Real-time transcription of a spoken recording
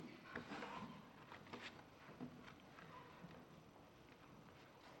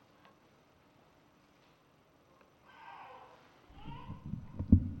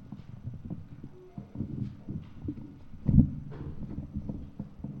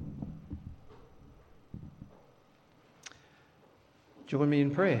Join me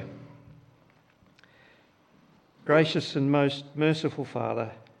in prayer. Gracious and most merciful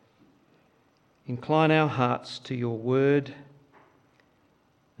Father, incline our hearts to your word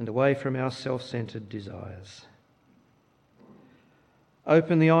and away from our self-centred desires.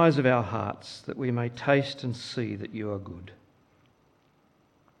 Open the eyes of our hearts that we may taste and see that you are good.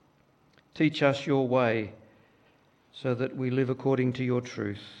 Teach us your way so that we live according to your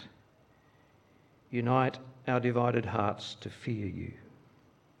truth. Unite our divided hearts to fear you.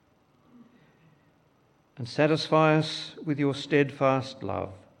 And satisfy us with your steadfast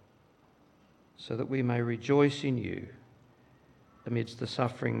love so that we may rejoice in you amidst the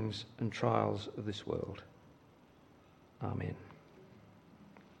sufferings and trials of this world. Amen.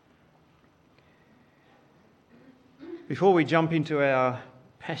 Before we jump into our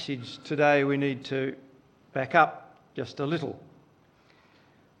passage today, we need to back up just a little.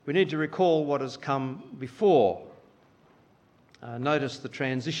 We need to recall what has come before. Notice the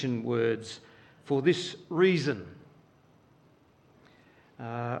transition words, for this reason.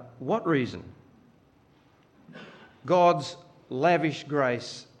 What reason? God's lavish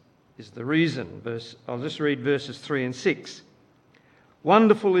grace is the reason. I'll just read verses 3 and 6.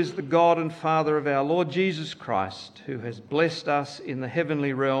 Wonderful is the God and Father of our Lord Jesus Christ, who has blessed us in the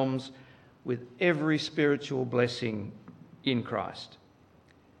heavenly realms with every spiritual blessing in Christ.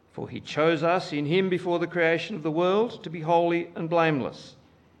 For he chose us in him before the creation of the world to be holy and blameless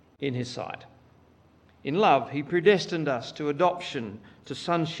in his sight. In love, he predestined us to adoption to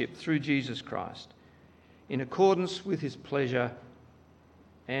sonship through Jesus Christ, in accordance with his pleasure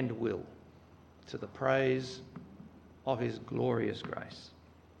and will, to the praise of his glorious grace.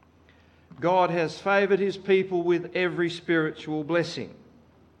 God has favoured his people with every spiritual blessing.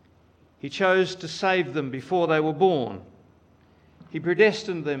 He chose to save them before they were born. He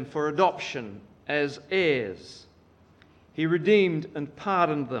predestined them for adoption as heirs. He redeemed and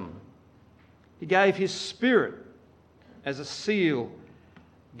pardoned them. He gave his Spirit as a seal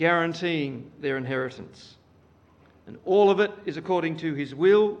guaranteeing their inheritance. And all of it is according to his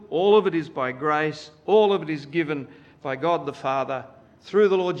will, all of it is by grace, all of it is given by God the Father through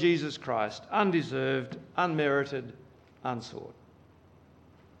the Lord Jesus Christ, undeserved, unmerited, unsought.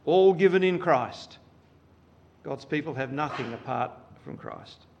 All given in Christ. God's people have nothing apart from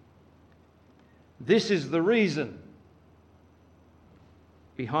Christ. This is the reason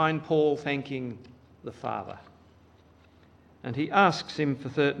behind Paul thanking the Father. And he asks him for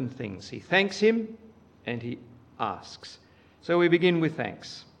certain things. He thanks him and he asks. So we begin with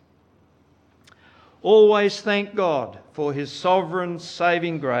thanks. Always thank God for his sovereign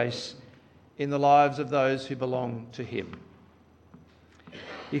saving grace in the lives of those who belong to him.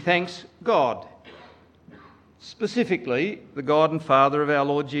 He thanks God, specifically the God and Father of our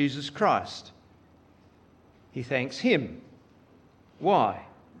Lord Jesus Christ. He thanks him. Why?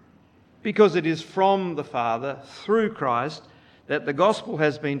 Because it is from the Father, through Christ, that the gospel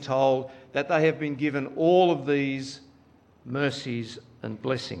has been told that they have been given all of these mercies and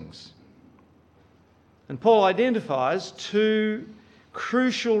blessings. And Paul identifies two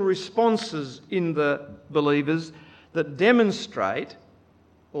crucial responses in the believers that demonstrate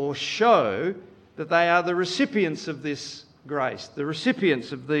or show that they are the recipients of this grace, the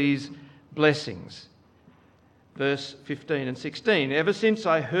recipients of these blessings. Verse 15 and 16, ever since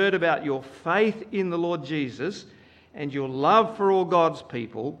I heard about your faith in the Lord Jesus and your love for all God's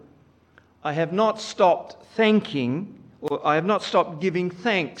people, I have not stopped giving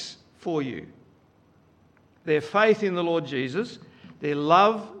thanks for you. Their faith in the Lord Jesus, their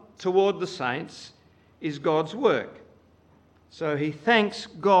love toward the saints is God's work. So he thanks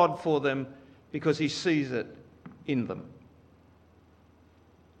God for them because he sees it in them.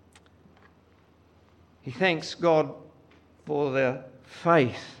 He thanks God for their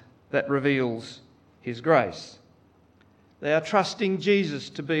faith that reveals his grace. They are trusting Jesus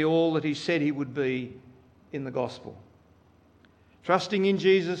to be all that he said he would be in the gospel. Trusting in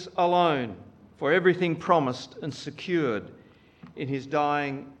Jesus alone for everything promised and secured in his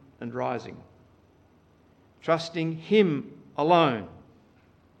dying and rising. Trusting him alone.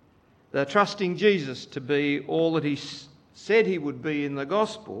 They're trusting Jesus to be all that he said he would be in the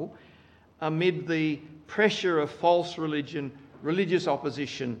gospel amid the pressure of false religion, religious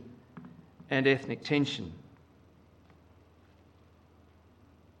opposition and ethnic tension.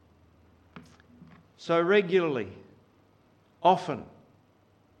 So regularly, often,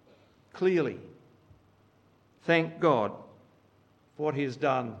 clearly, thank God for what he has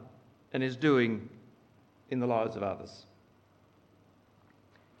done and is doing in the lives of others.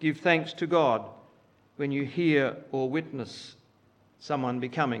 Give thanks to God when you hear or witness someone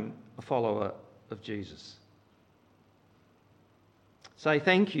becoming a follower of Jesus. Say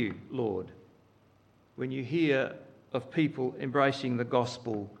thank you, Lord, when you hear of people embracing the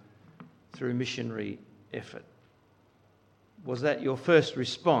gospel through missionary effort. Was that your first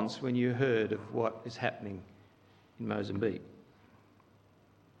response when you heard of what is happening in Mozambique?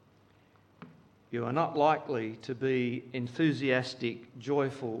 You are not likely to be enthusiastic,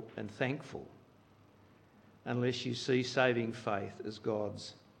 joyful and thankful unless you see saving faith as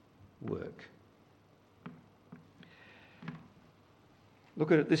God's work. Look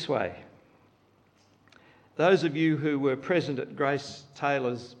at it this way. Those of you who were present at Grace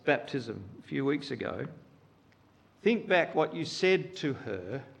Taylor's baptism a few weeks ago, think back what you said to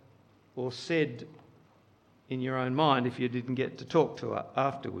her or said in your own mind if you didn't get to talk to her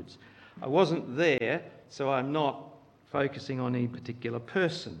afterwards. I wasn't there, so I'm not focusing on any particular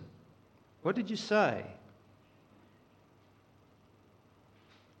person. What did you say?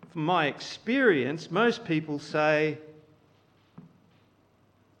 From my experience, most people say,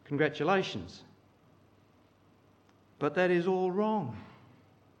 congratulations. But that is all wrong.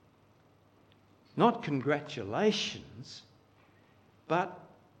 Not congratulations, but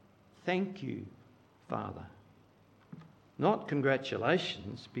thank you, Father. Not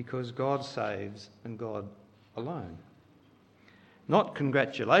congratulations because God saves and God alone. Not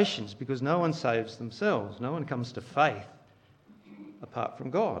congratulations because no one saves themselves. No one comes to faith apart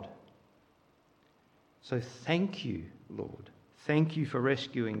from God. So thank you, Lord. Thank you for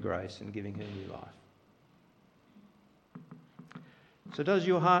rescuing Grace and giving her new life. So does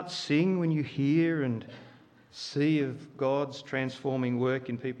your heart sing when you hear and see of God's transforming work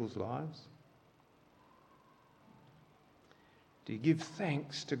in people's lives? Do you give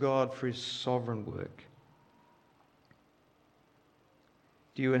thanks to God for his sovereign work?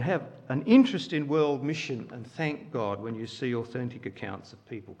 Do you have an interest in world mission and thank God when you see authentic accounts of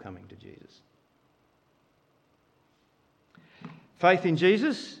people coming to Jesus? Faith in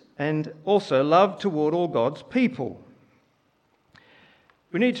Jesus and also love toward all God's people.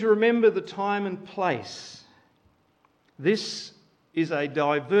 We need to remember the time and place. This is a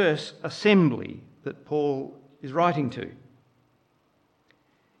diverse assembly that Paul is writing to.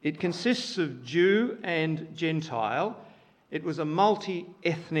 It consists of Jew and Gentile. It was a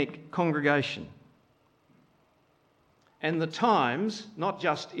multi-ethnic congregation. And the times, not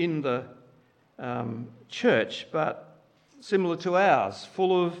just in the church, but similar to ours,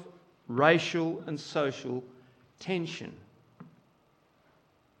 full of racial and social tension.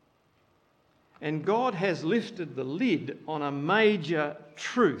 And God has lifted the lid on a major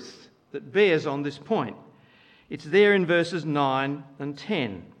truth that bears on this point. It's there in verses 9 and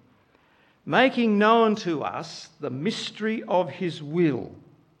 10. Making known to us the mystery of his will,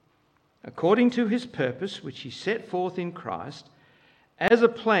 according to his purpose, which he set forth in Christ, as a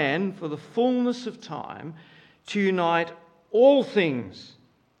plan for the fullness of time, to unite all things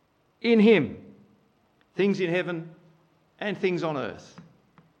in him, things in heaven and things on earth.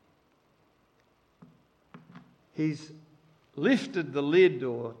 He's lifted the lid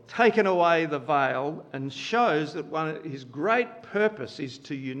or taken away the veil and shows that his great purpose is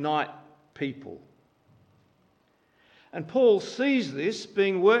to unite people. And Paul sees this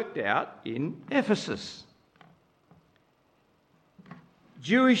being worked out in Ephesus.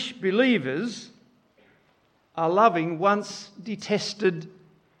 Jewish believers are loving once detested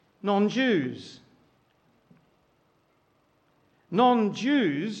non-Jews.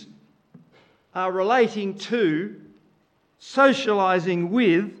 Non-Jews are relating to, socialising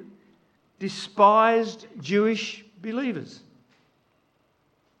with despised Jewish believers.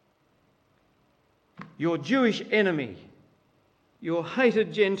 Your Jewish enemy, your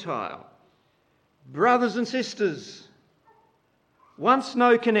hated Gentile, brothers and sisters, once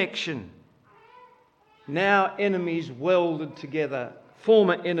no connection, now enemies welded together,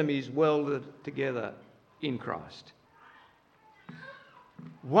 former enemies welded together in Christ.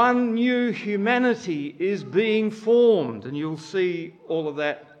 One new humanity is being formed, and you'll see all of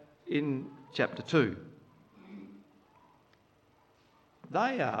that in chapter 2.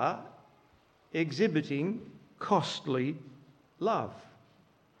 They are exhibiting costly love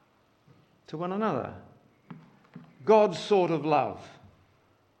to one another. God's sort of love.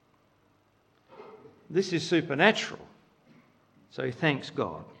 This is supernatural, so thanks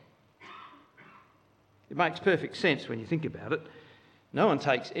God. It makes perfect sense when you think about it. No one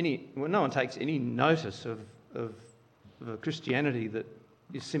takes any notice of a Christianity that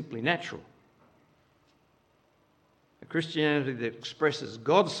is simply natural. A Christianity that expresses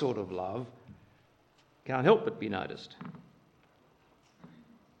God's sort of love can't help but be noticed.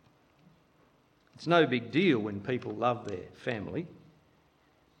 It's no big deal when people love their family,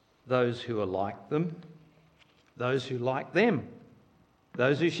 those who are like them, those who like them.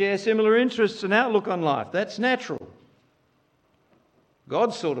 those who share similar interests and outlook on life. That's natural.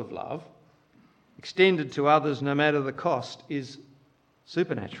 God's sort of love, extended to others no matter the cost, is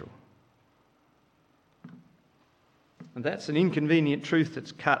supernatural. And that's an inconvenient truth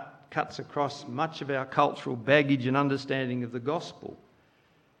that's cuts across much of our cultural baggage and understanding of the gospel.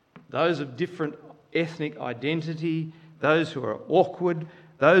 Those of different ethnic identity, those who are awkward,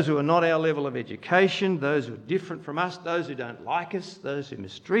 those who are not our level of education, those who are different from us, those who don't like us, those who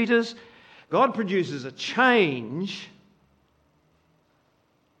mistreat us. God produces a change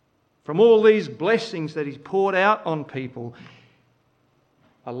from all these blessings that He's poured out on people,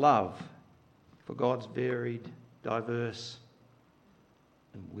 a love for God's varied, diverse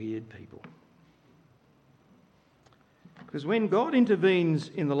and weird people. Because when God intervenes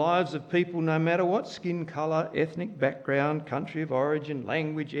in the lives of people, no matter what skin colour, ethnic background, country of origin,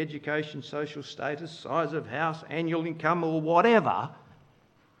 language, education, social status, size of house, annual income or whatever,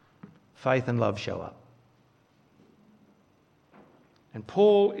 faith and love show up. And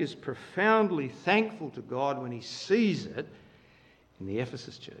Paul is profoundly thankful to God when he sees it in the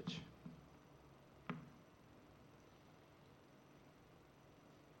Ephesus church.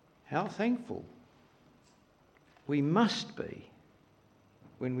 How thankful we must be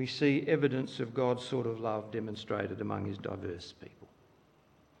when we see evidence of God's sort of love demonstrated among His diverse people.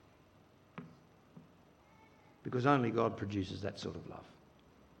 Because only God produces that sort of love.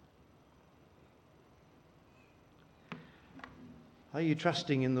 Are you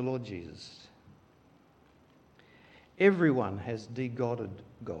trusting in the Lord Jesus? Everyone has de-godded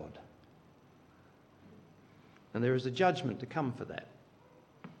God. And there is a judgment to come for that.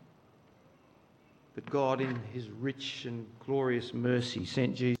 But God, in His rich and glorious mercy,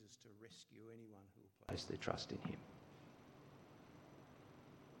 sent Jesus to rescue anyone who will place their trust in Him.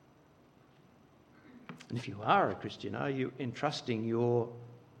 And if you are a Christian, are you entrusting your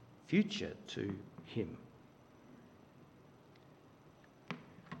future to Him?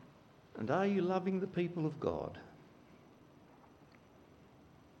 And are you loving the people of God?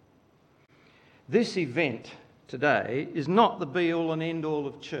 This event today is not the be-all and end-all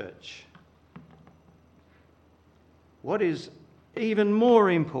of church. What is even more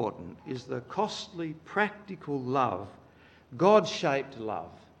important is the costly, practical love, God-shaped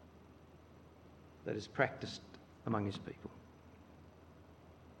love, that is practiced among His people.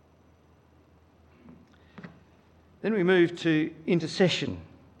 Then we move to intercession.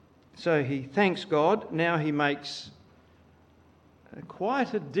 So he thanks God. Now he makes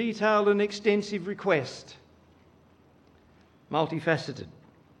quite a detailed and extensive request, multifaceted.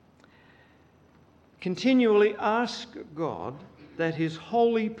 Continually ask God that His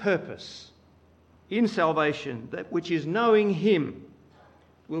holy purpose in salvation, that which is knowing Him,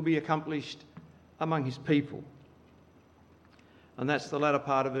 will be accomplished among His people. And that's the latter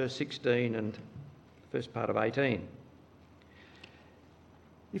part of verse 16 and the first part of 18.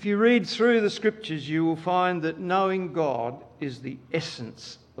 If you read through the Scriptures, you will find that knowing God is the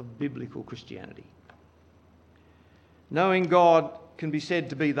essence of biblical Christianity. Knowing God can be said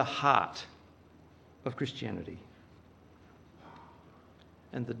to be the heart of Christianity.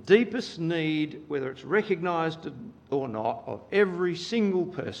 And the deepest need, whether it's recognised or not, of every single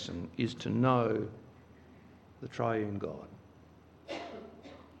person is to know the triune God.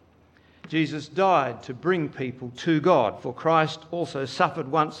 Jesus died to bring people to God, for Christ also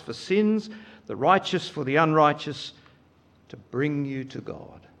suffered once for sins, the righteous for the unrighteous, to bring you to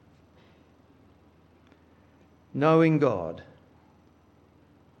God. Knowing God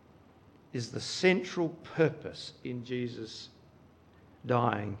is the central purpose in Jesus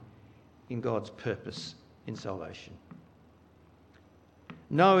dying in God's purpose in salvation.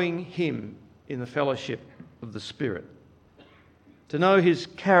 Knowing Him in the fellowship of the Spirit. To know His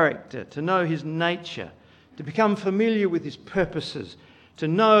character, to know His nature, to become familiar with His purposes, to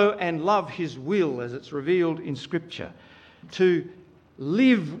know and love His will as it's revealed in Scripture, to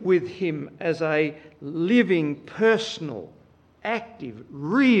live with Him as a living, personal, active,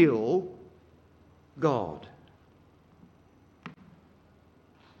 real God.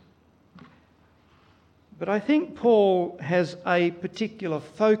 But I think Paul has a particular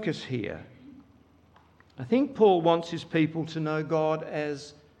focus here. I think Paul wants his people to know God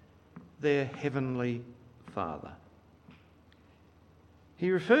as their heavenly Father. He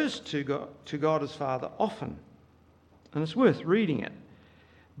refers to God as Father often, and it's worth reading it.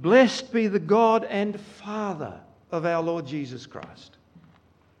 Blessed be the God and Father of our Lord Jesus Christ.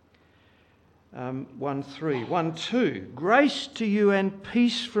 1:3. 1:2. Grace to you and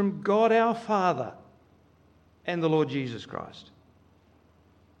peace from God our Father and the Lord Jesus Christ.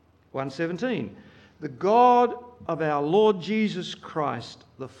 1:17. The God of our Lord Jesus Christ,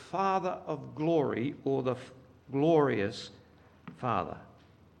 the Father of glory, or the glorious Father.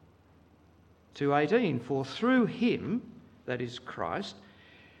 2:18, for through him, that is Christ,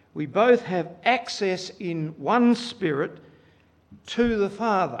 we both have access in one Spirit to the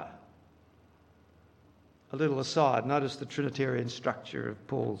Father. A little aside, notice the Trinitarian structure of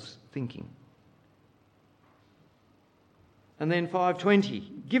Paul's thinking. And then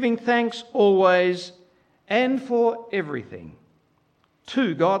 5:20, giving thanks always and for everything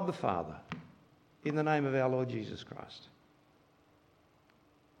to God the Father in the name of our Lord Jesus Christ.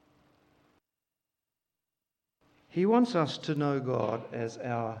 He wants us to know God as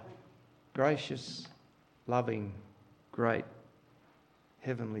our gracious, loving, great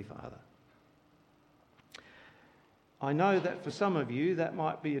Heavenly Father. I know that for some of you that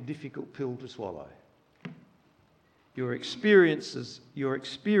might be a difficult pill to swallow. Your experience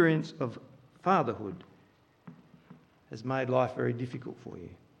of fatherhood has made life very difficult for you.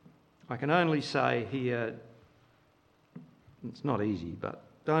 I can only say here, it's not easy, but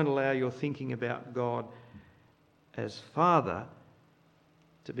don't allow your thinking about God as Father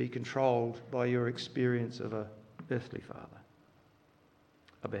to be controlled by your experience of an earthly father,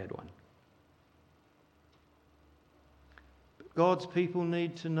 a bad one. But God's people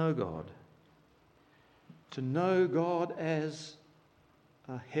need to know God as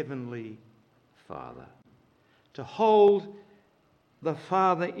a heavenly Father, to hold the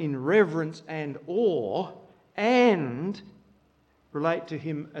Father in reverence and awe, and relate to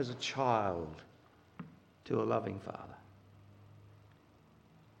him as a child to a loving Father.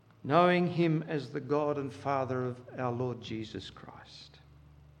 Knowing him as the God and Father of our Lord Jesus Christ.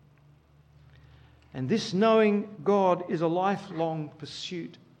 And this knowing God is a lifelong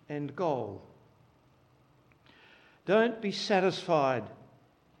pursuit and goal. Don't be satisfied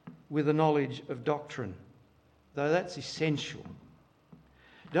with a knowledge of doctrine, though that's essential.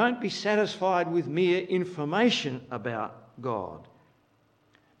 Don't be satisfied with mere information about God.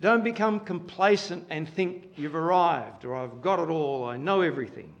 Don't become complacent and think you've arrived or I've got it all, I know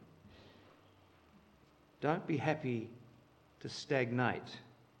everything. Don't be happy to stagnate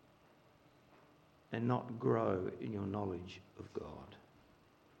and not grow in your knowledge of God.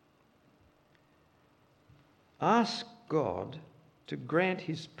 Ask God to grant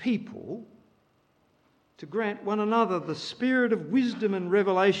his people, to grant one another the spirit of wisdom and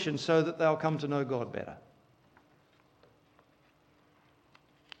revelation so that they'll come to know God better.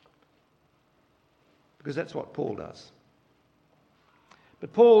 Because that's what Paul does.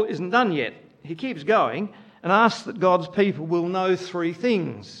 But Paul isn't done yet. He keeps going and asks that God's people will know three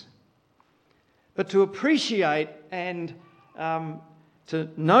things. But to appreciate and to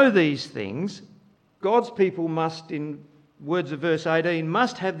know these things, God's people must, in words of verse 18,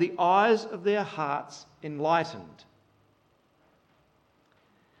 must have the eyes of their hearts enlightened.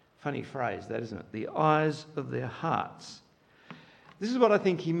 Funny phrase that, isn't it? The eyes of their hearts. This is what I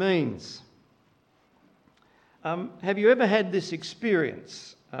think he means. Have you ever had this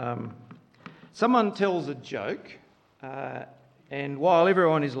experience? Someone tells a joke, and while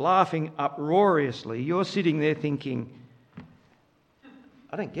everyone is laughing uproariously, you're sitting there thinking,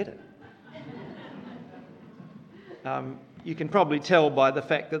 I don't get it. You can probably tell by the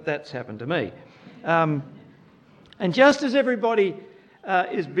fact that that's happened to me. And just as everybody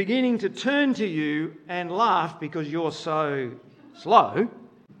is beginning to turn to you and laugh because you're so slow,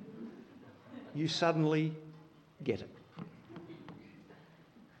 you suddenly get it.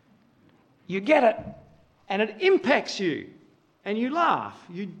 You get it, and it impacts you, and you laugh.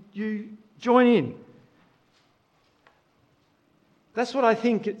 You join in. That's what I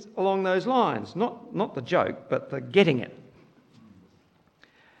think it's along those lines. Not the joke, but the getting it.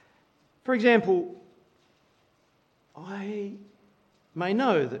 For example, I may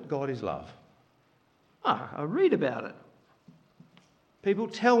know that God is love. I read about it. People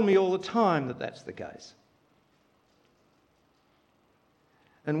tell me all the time that that's the case.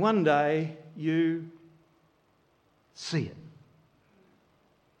 And one day you see it.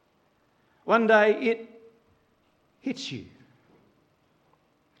 One day it hits you.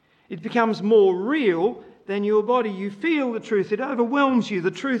 It becomes more real than your body. You feel the truth. It overwhelms you. The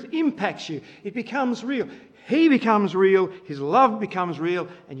truth impacts you. It becomes real. He becomes real. His love becomes real,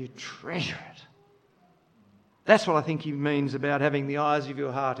 and you treasure it. That's what I think he means about having the eyes of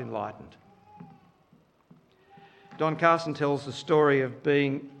your heart enlightened. Don Carson tells the story of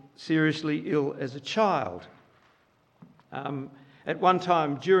being seriously ill as a child. At one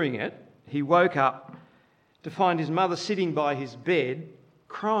time during it, he woke up to find his mother sitting by his bed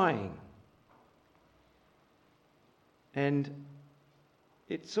crying. And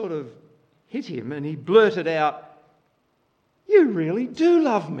it sort of hit him and he blurted out, "You really do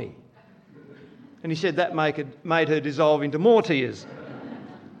love me." And he said that made her dissolve into more tears.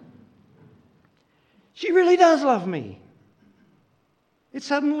 She really does love me. It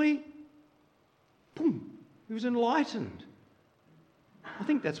suddenly, boom, he was enlightened. I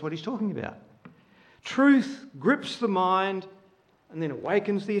think that's what he's talking about. Truth grips the mind and then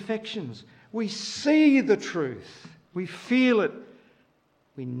awakens the affections. We see the truth. We feel it.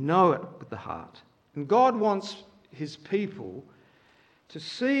 We know it with the heart. And God wants his people to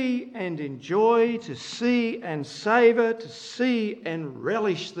see and enjoy, to see and savour, to see and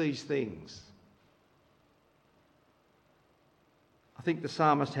relish these things. I think the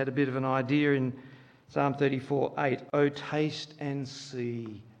psalmist had a bit of an idea in Psalm 34:8. "Oh, taste and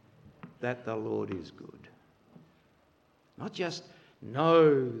see that the Lord is good." Not just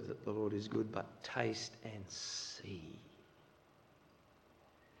know that the Lord is good, but taste and see.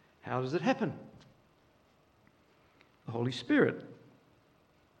 How does it happen? The Holy Spirit.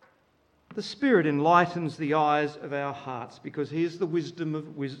 The Spirit enlightens the eyes of our hearts because He is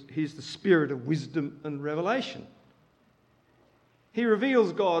He's the Spirit of wisdom and revelation. He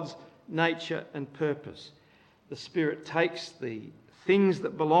reveals God's nature and purpose. The Spirit takes the things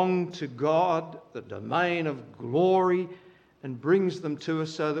that belong to God, the domain of glory, and brings them to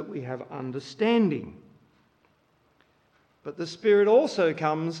us so that we have understanding. But the Spirit also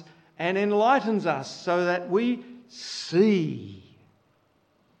comes and enlightens us so that we see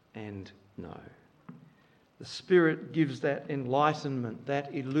and know. The Spirit gives that enlightenment,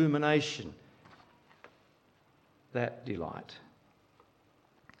 that illumination, that delight.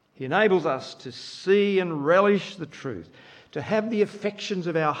 He enables us to see and relish the truth, to have the affections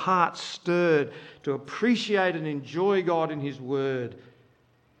of our hearts stirred, to appreciate and enjoy God in His Word.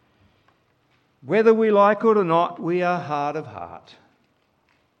 Whether we like it or not, we are hard of heart.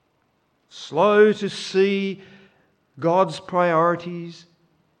 Slow to see God's priorities,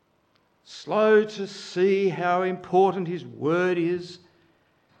 slow to see how important His Word is,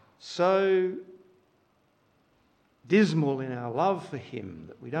 so dismal in our love for Him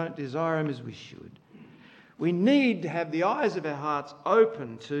that we don't desire Him as we should. We need to have the eyes of our hearts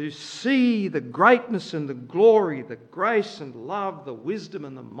open to see the greatness and the glory, the grace and love, the wisdom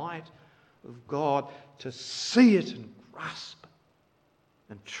and the might of God, to see it and grasp it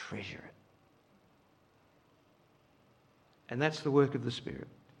and treasure it. And that's the work of the Spirit.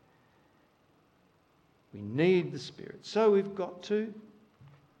 We need the Spirit. So we've got to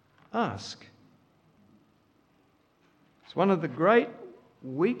ask. It's one of the great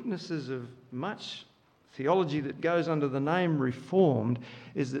weaknesses of much theology that goes under the name Reformed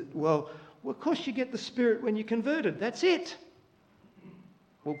is that, well, of course you get the Spirit when you're converted. That's it.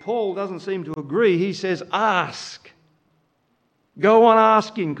 Well, Paul doesn't seem to agree. He says, ask. Go on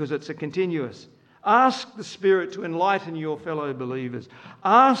asking because it's a continuous. Ask the Spirit to enlighten your fellow believers.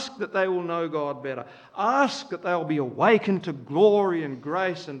 Ask that they will know God better. Ask that they will be awakened to glory and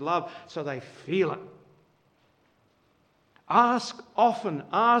grace and love so they feel it. Ask often.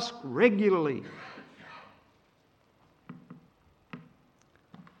 Ask regularly.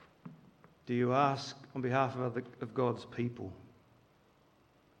 Do you ask on behalf of God's people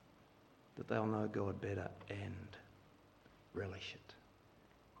that they'll know God better and relish it?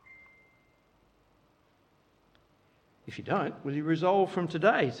 If you don't, will you resolve from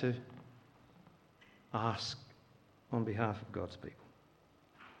today to ask on behalf of God's people?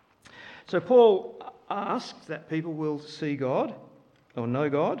 So Paul asks that people will see God or know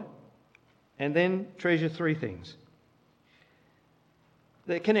God and then treasure three things.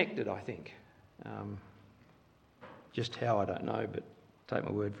 They're connected, I think. Just how, I don't know, but take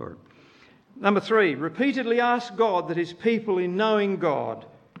my word for it. Number 3, repeatedly ask God that His people in knowing God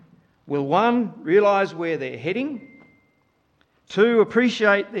will, 1, realise where they're heading, 2,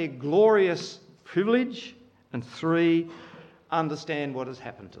 appreciate their glorious privilege, and 3, understand what has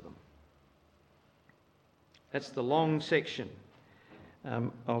happened to them. That's the long section.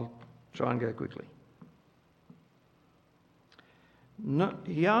 I'll try and go quickly. No,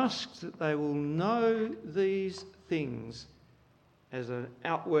 he asks that they will know these things as an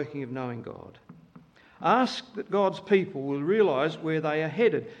outworking of knowing God. Ask that God's people will realise where they are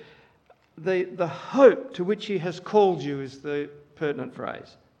headed. The hope to which He has called you is the pertinent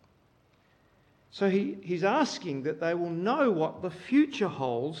phrase. So he's asking that they will know what the future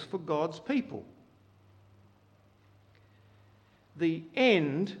holds for God's people. The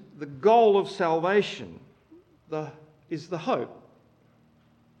end, the goal of salvation, is the hope.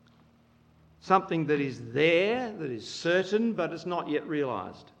 Something that is there, that is certain, but it's not yet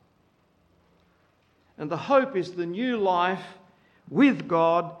realised. And the hope is the new life with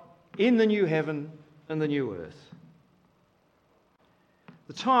God in the new heaven and the new earth.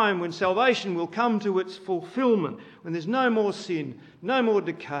 The time when salvation will come to its fulfilment, when there's no more sin, no more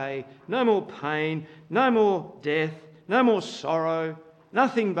decay, no more pain, no more death, no more sorrow,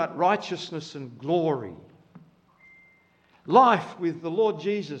 nothing but righteousness and glory. Life with the Lord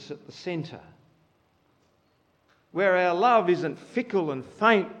Jesus at the centre, where our love isn't fickle and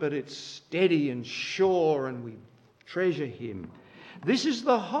faint, but it's steady and sure, and we treasure Him. This is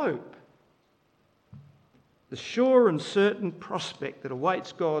the hope, the sure and certain prospect that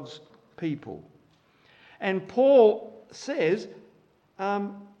awaits God's people. And Paul says,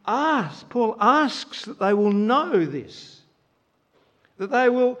 Paul asks that they will know this, that they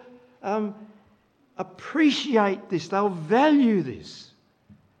will appreciate this, they'll value this,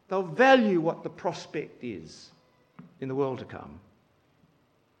 they'll value what the prospect is in the world to come.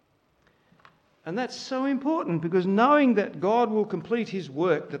 And that's so important, because knowing that God will complete His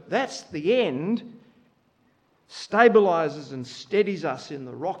work, that's the end, stabilises and steadies us in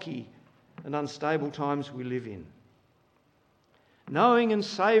the rocky and unstable times we live in. Knowing and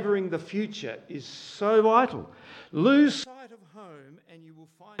savouring the future is so vital. Lose sight of home and you will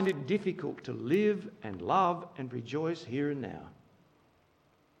find it difficult to live and love and rejoice here and now.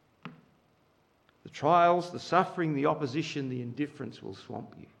 The trials, the suffering, the opposition, the indifference will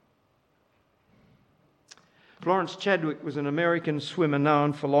swamp you. Florence Chadwick was an American swimmer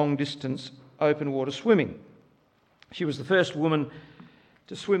known for long-distance open water swimming. She was the first woman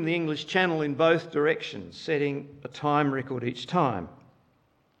to swim the English Channel in both directions, setting a time record each time.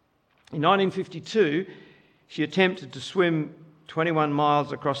 In 1952, she attempted to swim 21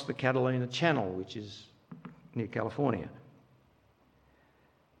 miles across the Catalina Channel, which is near California.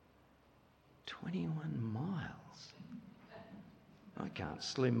 21 miles. I can't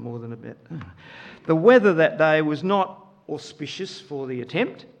swim more than a bit. The weather that day was not auspicious for the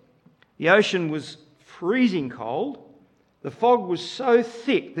attempt. The ocean was freezing cold. The fog was so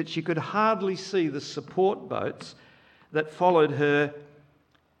thick that she could hardly see the support boats that followed her.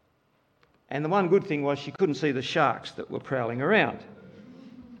 And the one good thing was she couldn't see the sharks that were prowling around.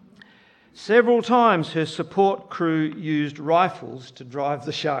 Several times her support crew used rifles to drive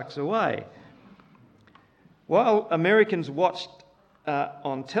the sharks away. While Americans watched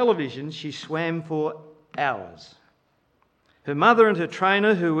on television, she swam for hours. Her mother and her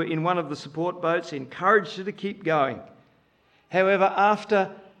trainer, who were in one of the support boats, encouraged her to keep going. However, after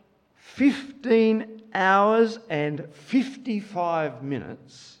 15 hours and 55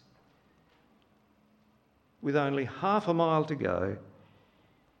 minutes, with only half a mile to go,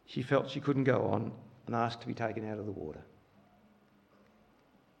 she felt she couldn't go on and asked to be taken out of the water.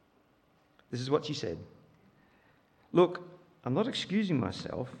 This is what she said. "Look, I'm not excusing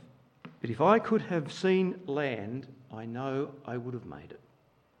myself, but if I could have seen land, I know I would have made it."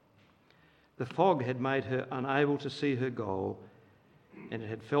 The fog had made her unable to see her goal, and it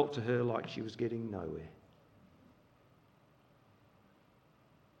had felt to her like she was getting nowhere.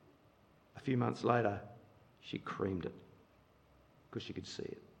 A few months later, she creamed it because she could see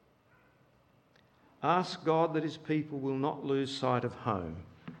it. Ask God that His people will not lose sight of home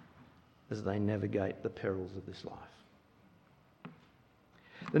as they navigate the perils of this life.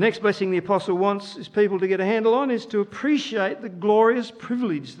 The next blessing the apostle wants his people to get a handle on is to appreciate the glorious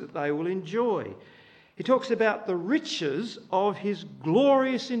privilege that they will enjoy. He talks about the riches of his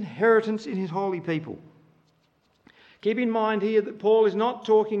glorious inheritance in his holy people. Keep in mind here that Paul is not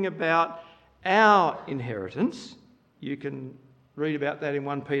talking about our inheritance. You can read about that in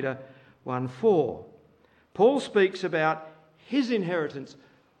 1 Peter 1:4. Paul speaks about his inheritance,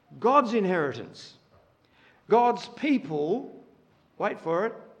 God's inheritance. God's people, wait for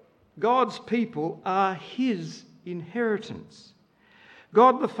it, God's people are his inheritance.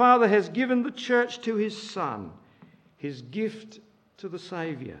 God the Father has given the church to his Son, his gift to the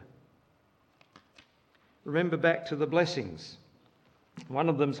Saviour. Remember back to the blessings. One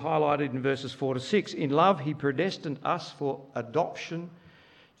of them's highlighted in verses 4 to 6. In love, he predestined us for adoption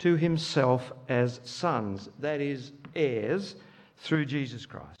to himself as sons, that is, heirs, through Jesus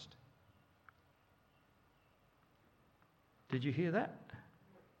Christ. Did you hear that?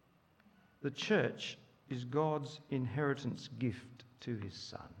 The church is God's inheritance gift to his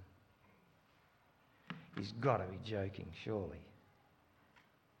Son. He's got to be joking, surely.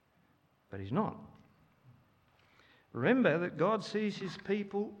 But he's not. Remember that God sees his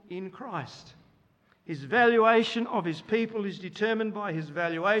people in Christ. His valuation of his people is determined by his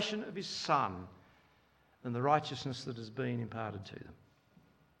valuation of his Son and the righteousness that has been imparted to them.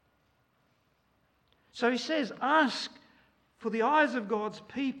 So he says, ask for the eyes of God's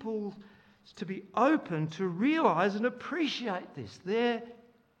people to be open to realise and appreciate this, their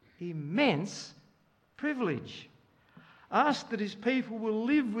immense privilege. Ask that his people will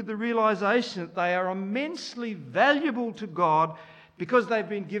live with the realization that they are immensely valuable to God because they've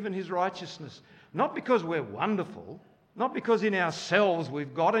been given his righteousness. Not because we're wonderful, not because in ourselves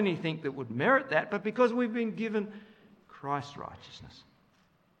we've got anything that would merit that, but because we've been given Christ's righteousness.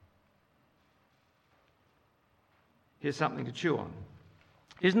 Here's something to chew on.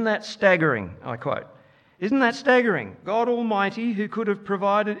 Isn't that staggering? I quote. Isn't that staggering? God Almighty, who could have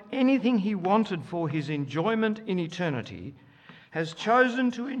provided anything he wanted for his enjoyment in eternity, has chosen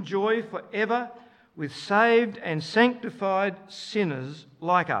to enjoy forever with saved and sanctified sinners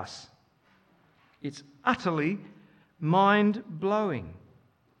like us. It's utterly mind-blowing.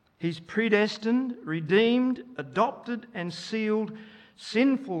 He's predestined, redeemed, adopted and sealed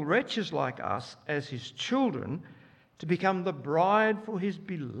sinful wretches like us as his children to become the bride for his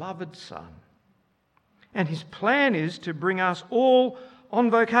beloved Son. And his plan is to bring us all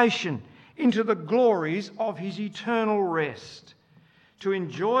on vocation into the glories of his eternal rest, to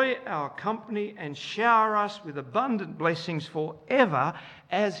enjoy our company and shower us with abundant blessings forever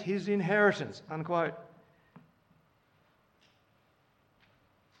as his inheritance. Unquote.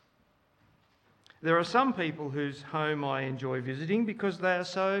 There are some people whose home I enjoy visiting because they are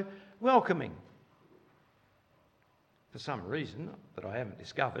so welcoming. For some reason that I haven't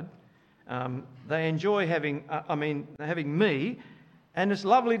discovered. They enjoy having me, and it's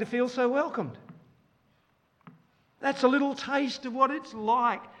lovely to feel so welcomed. That's a little taste of what it's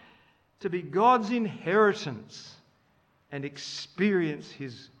like to be God's inheritance and experience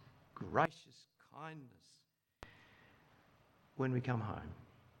his gracious kindness when we come home.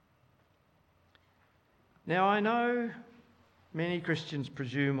 Now, I know many Christians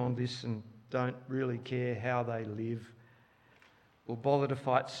presume on this and don't really care how they live or bother to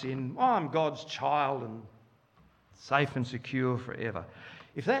fight sin. Oh, I'm God's child and safe and secure forever.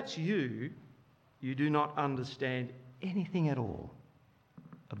 If that's you, you do not understand anything at all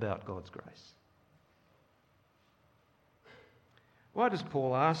about God's grace. Why does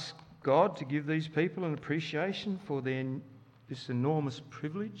Paul ask God to give these people an appreciation for this enormous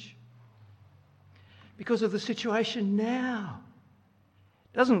privilege? Because of the situation now.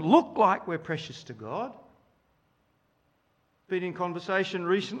 It doesn't look like we're precious to God. Been in conversation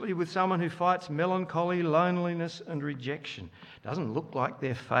recently with someone who fights melancholy, loneliness and rejection. Doesn't look like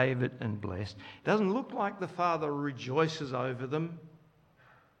they're favoured and blessed. Doesn't look like the Father rejoices over them.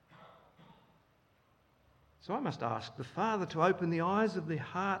 So I must ask the Father to open the eyes of their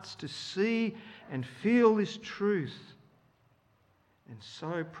hearts to see and feel this truth, and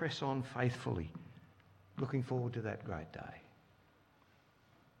so press on faithfully, looking forward to that great day.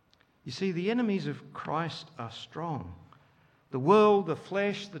 You see, the enemies of Christ are strong. The world, the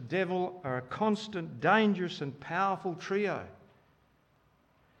flesh, the devil are a constant, dangerous and powerful trio.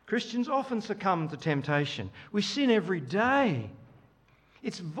 Christians often succumb to temptation. We sin every day.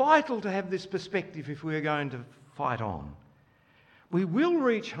 It's vital to have this perspective if we are going to fight on. We will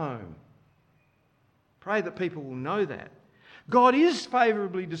reach home. Pray that people will know that. God is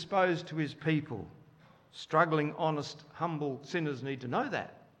favourably disposed to his people. Struggling, honest, humble sinners need to know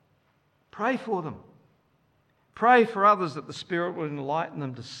that. Pray for them. Pray for others that the Spirit will enlighten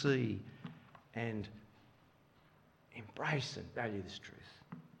them to see and embrace and value this truth.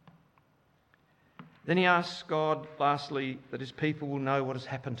 Then he asks God, lastly, that his people will know what has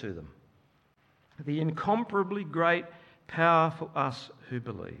happened to them. The incomparably great power for us who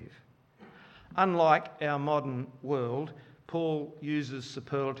believe. Unlike our modern world, Paul uses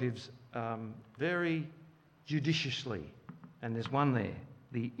superlatives very judiciously, and there's one there,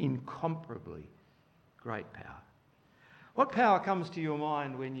 the incomparably great power. What power comes to your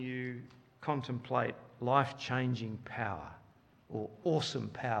mind when you contemplate life-changing power or awesome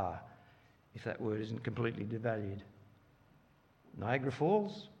power, if that word isn't completely devalued? Niagara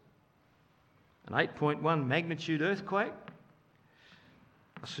Falls? An 8.1 magnitude earthquake?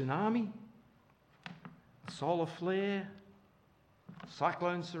 A tsunami? A solar flare?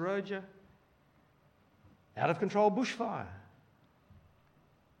 Cyclone Seroja? Out-of-control bushfire?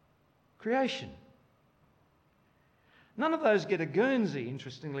 Creation? None of those get a Guernsey,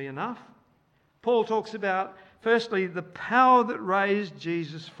 interestingly enough. Paul talks about, firstly, the power that raised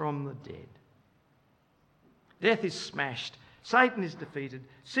Jesus from the dead. Death is smashed, Satan is defeated,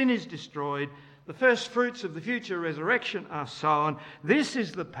 sin is destroyed, the first fruits of the future resurrection are sown. This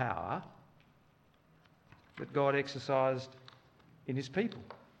is the power that God exercised in his people.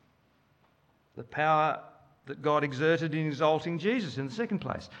 The power that God exerted in exalting Jesus in the second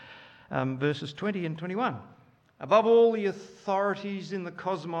place. Verses 20 and 21. Above all the authorities in the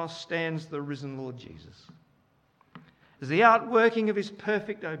cosmos stands the risen Lord Jesus. as the outworking of his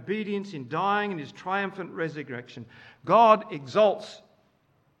perfect obedience in dying and his triumphant resurrection, God exalts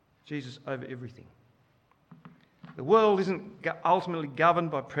Jesus over everything. The world isn't ultimately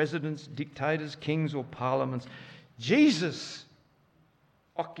governed by presidents, dictators, kings, or parliaments. Jesus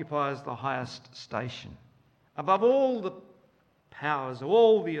occupies the highest station. Above all the powers,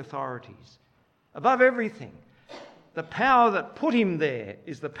 all the authorities, above everything, the power that put him there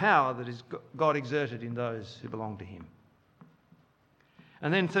is the power that is God exerted in those who belong to him.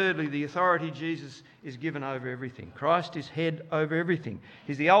 And then thirdly, the authority Jesus is given over everything. Christ is head over everything.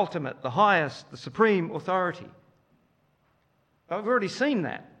 He's the ultimate, the highest, the supreme authority. I've already seen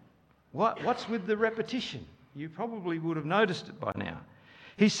that. What's with the repetition? You probably would have noticed it by now.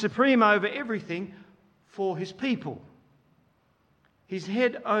 He's supreme over everything for his people. He's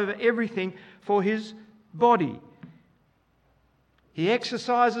head over everything for his body. He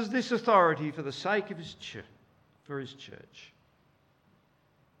exercises this authority for the sake of his church, for his church.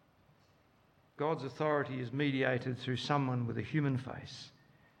 God's authority is mediated through someone with a human face.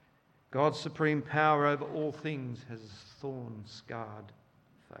 God's supreme power over all things has a thorn-scarred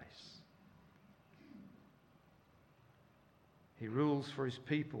face. He rules for his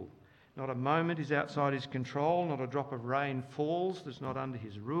people. Not a moment is outside his control. Not a drop of rain falls that's not under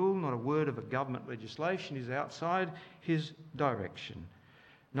his rule. Not a word of a government legislation is outside his direction.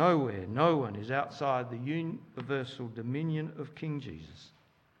 Nowhere, no one is outside the universal dominion of King Jesus.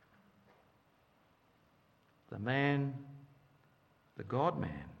 The man, the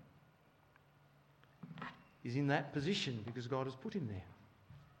God-man, is in that position because God has put him there.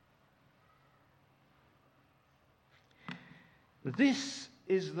 This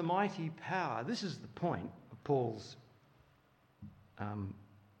is the mighty power. This is the point of Paul's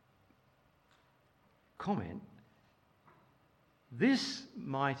comment. This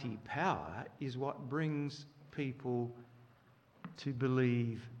mighty power is what brings people to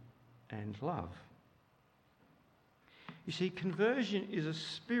believe and love. You see, conversion is a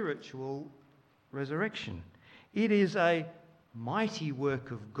spiritual resurrection. It is a mighty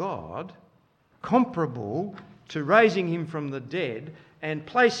work of God, comparable to raising him from the dead and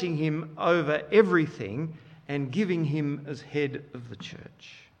placing him over everything and giving him as head of the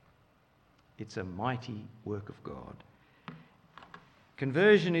church. It's a mighty work of God.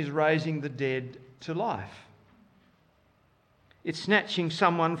 Conversion is raising the dead to life. It's snatching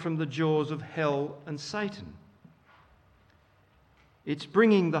someone from the jaws of hell and Satan. It's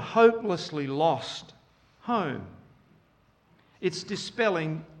bringing the hopelessly lost home. It's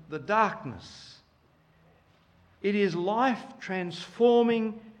dispelling the darkness. It is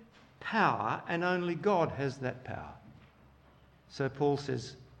life-transforming power, and only God has that power. So Paul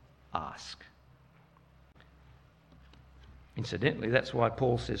says, ask. Incidentally, that's why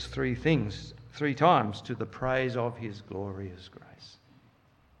Paul says three times to the praise of his glorious grace.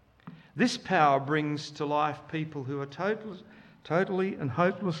 This power brings to life people who are totally and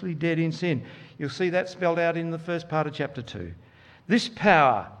hopelessly dead in sin. You'll see that spelled out in the first part of chapter 2. This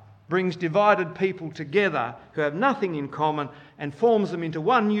power brings divided people together who have nothing in common and forms them into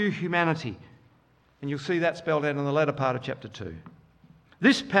one new humanity. And you'll see that spelled out in the latter part of chapter 2.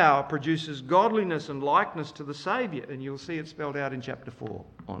 This power produces godliness and likeness to the Saviour, and you'll see it spelled out in chapter 4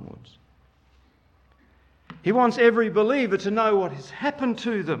 onwards. He wants every believer to know what has happened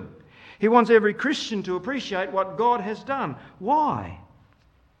to them. He wants every Christian to appreciate what God has done. Why?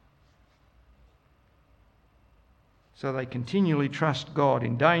 So they continually trust God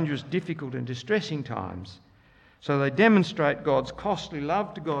in dangerous, difficult and distressing times. So they demonstrate God's costly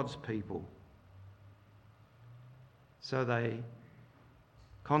love to God's people. So they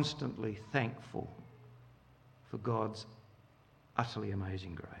constantly thankful for God's utterly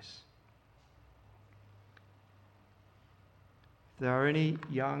amazing grace. If there are any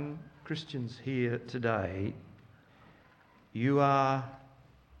young Christians here today, you are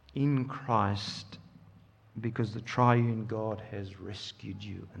in Christ because the triune God has rescued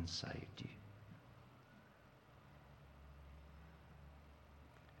you and saved you.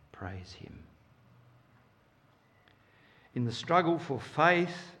 Praise him. In the struggle for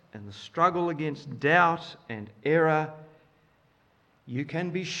faith and the struggle against doubt and error, you can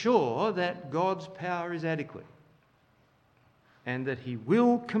be sure that God's power is adequate and that he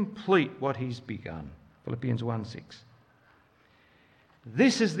will complete what he's begun. Philippians 1:6.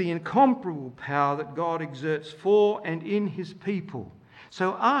 This is the incomparable power that God exerts for and in his people.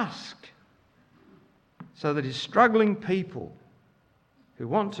 So ask, so that his struggling people who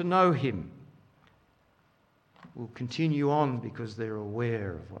want to know him will continue on because they're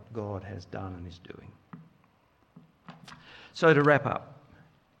aware of what God has done and is doing. So to wrap up,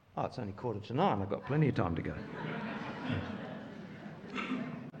 it's only 9:15. I've got plenty of time to go.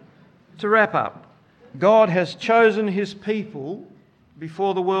 To wrap up, God has chosen his people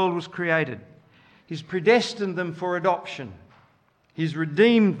before the world was created. He's predestined them for adoption. He's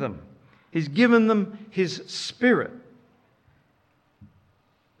redeemed them. He's given them his Spirit.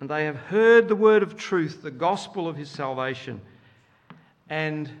 And they have heard the word of truth, the gospel of his salvation.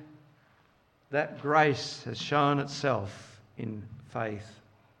 And that grace has shown itself in faith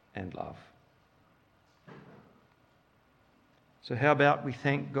and love. So how about we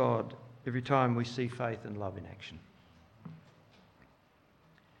thank God every time we see faith and love in action?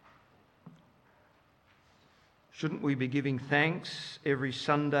 Shouldn't we be giving thanks every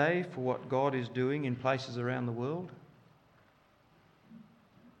Sunday for what God is doing in places around the world?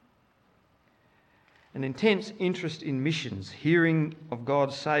 An intense interest in missions, hearing of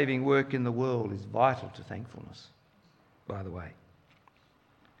God's saving work in the world, is vital to thankfulness, by the way.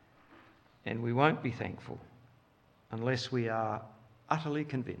 And we won't be thankful unless we are utterly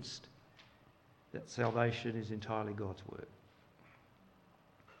convinced that salvation is entirely God's work.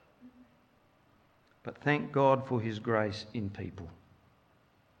 But thank God for his grace in people.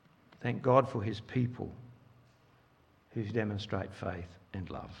 Thank God for his people who demonstrate faith and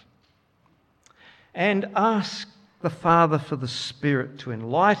love. And ask the Father for the Spirit to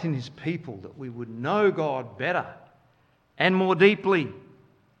enlighten his people that we would know God better and more deeply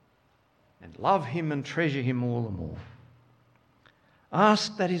and love him and treasure him all the more.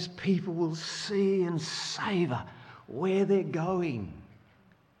 Ask that his people will see and savour where they're going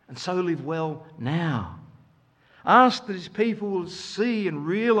and so live well now. Ask that his people will see and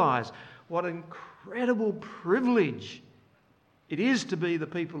realise what an incredible privilege it is to be the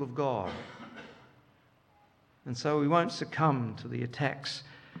people of God. And so we won't succumb to the attacks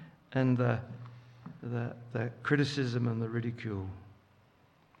and the criticism and the ridicule.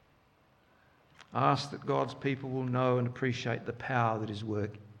 Ask that God's people will know and appreciate the power that is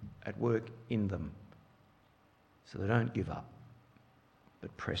at work in them, so they don't give up,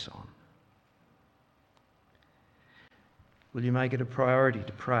 but press on. Will you make it a priority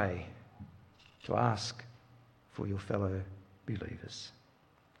to pray, to ask for your fellow believers?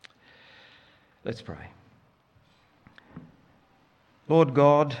 Let's pray. Lord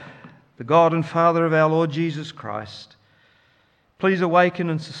God, the God and Father of our Lord Jesus Christ, please awaken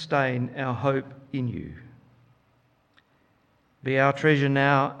and sustain our hope in you. Be our treasure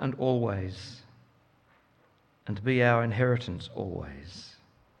now and always, and be our inheritance always.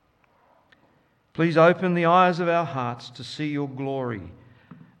 Please open the eyes of our hearts to see your glory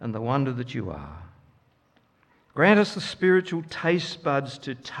and the wonder that you are. Grant us the spiritual taste buds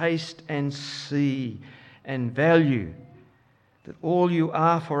to taste and see and value that all you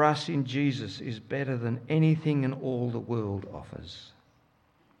are for us in Jesus is better than anything in all the world offers.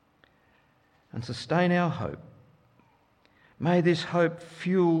 And sustain our hope. May this hope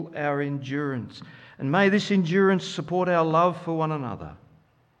fuel our endurance, and may this endurance support our love for one another.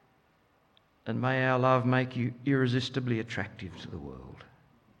 And may our love make you irresistibly attractive to the world.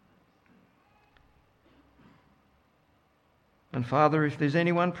 And Father, if there's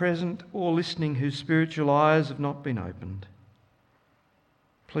anyone present or listening whose spiritual eyes have not been opened,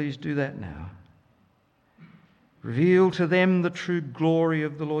 please do that now. Reveal to them the true glory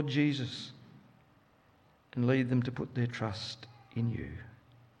of the Lord Jesus and lead them to put their trust in you.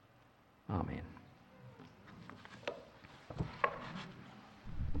 Amen.